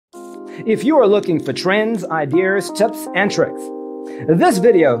If you are looking for trends, ideas, tips, and tricks, this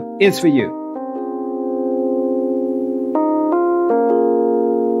video is for you.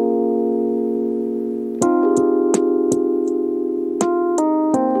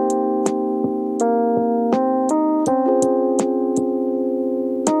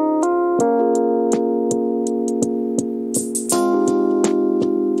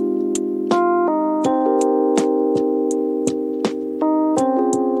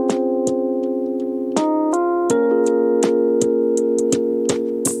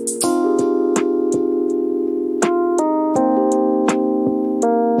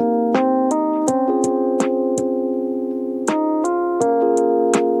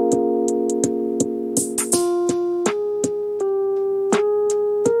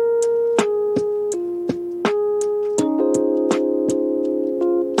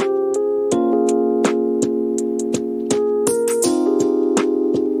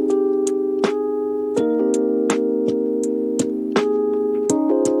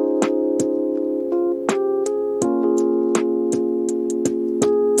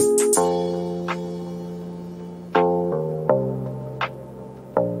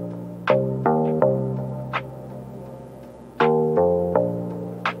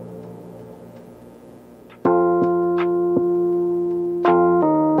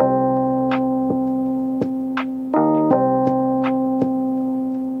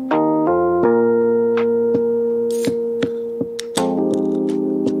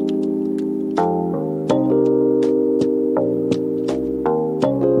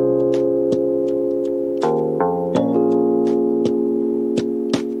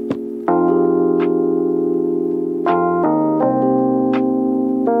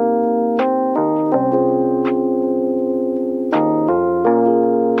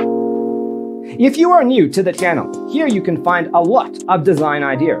 If you are new to the channel, here you can find a lot of design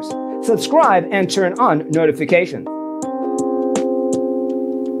ideas. Subscribe and turn on notifications.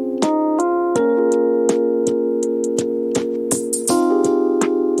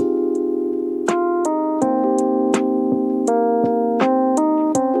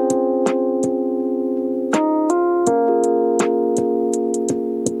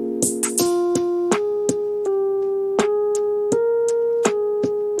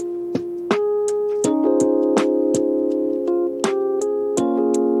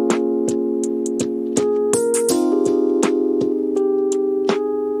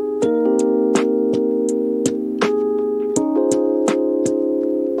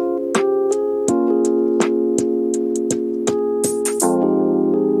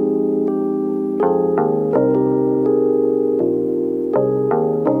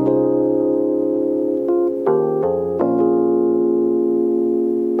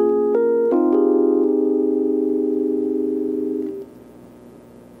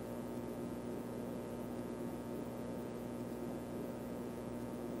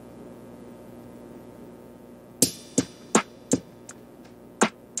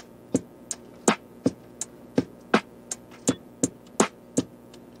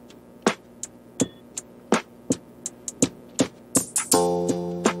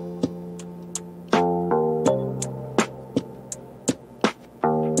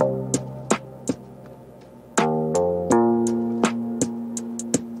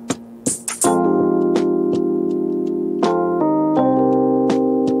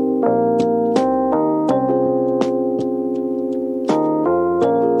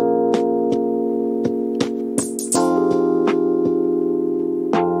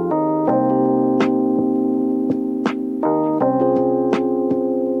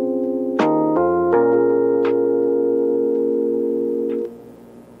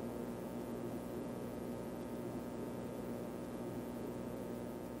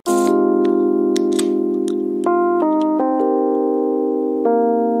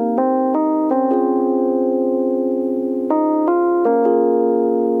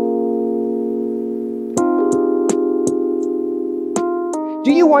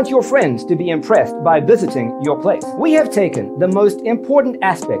 Do you want your friends to be impressed by visiting your place? We have taken the most important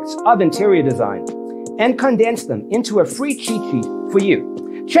aspects of interior design and condensed them into a free cheat sheet for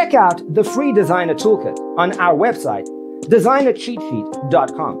you. Check out the free designer toolkit on our website,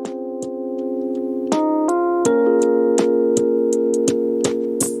 designercheatsheet.com.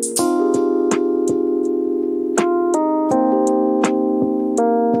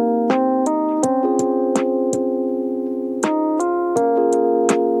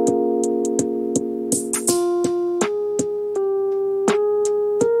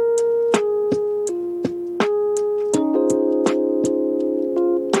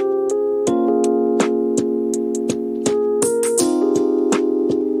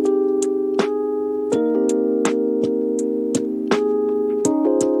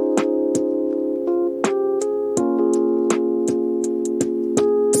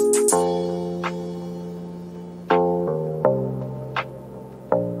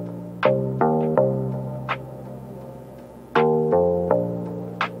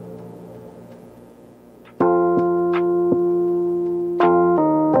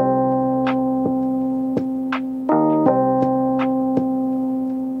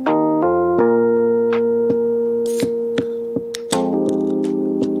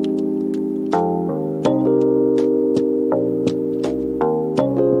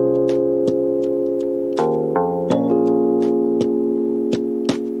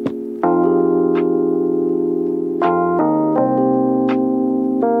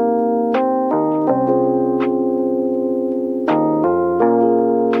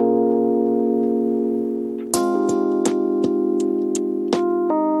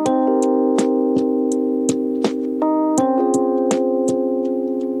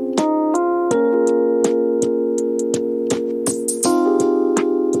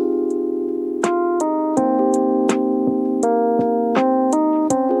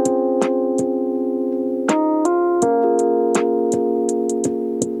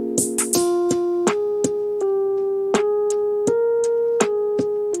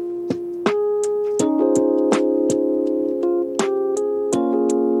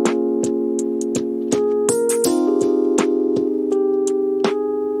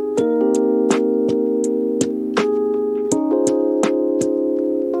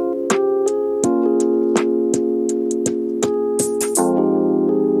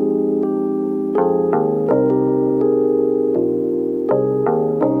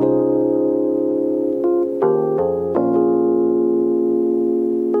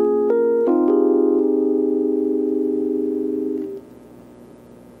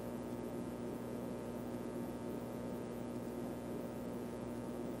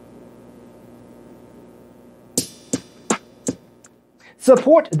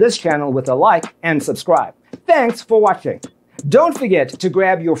 Support this channel with a like and subscribe. Thanks for watching. Don't forget to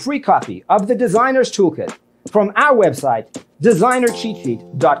grab your free copy of the Designer's Toolkit from our website,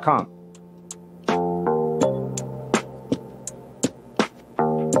 designercheatsheet.com.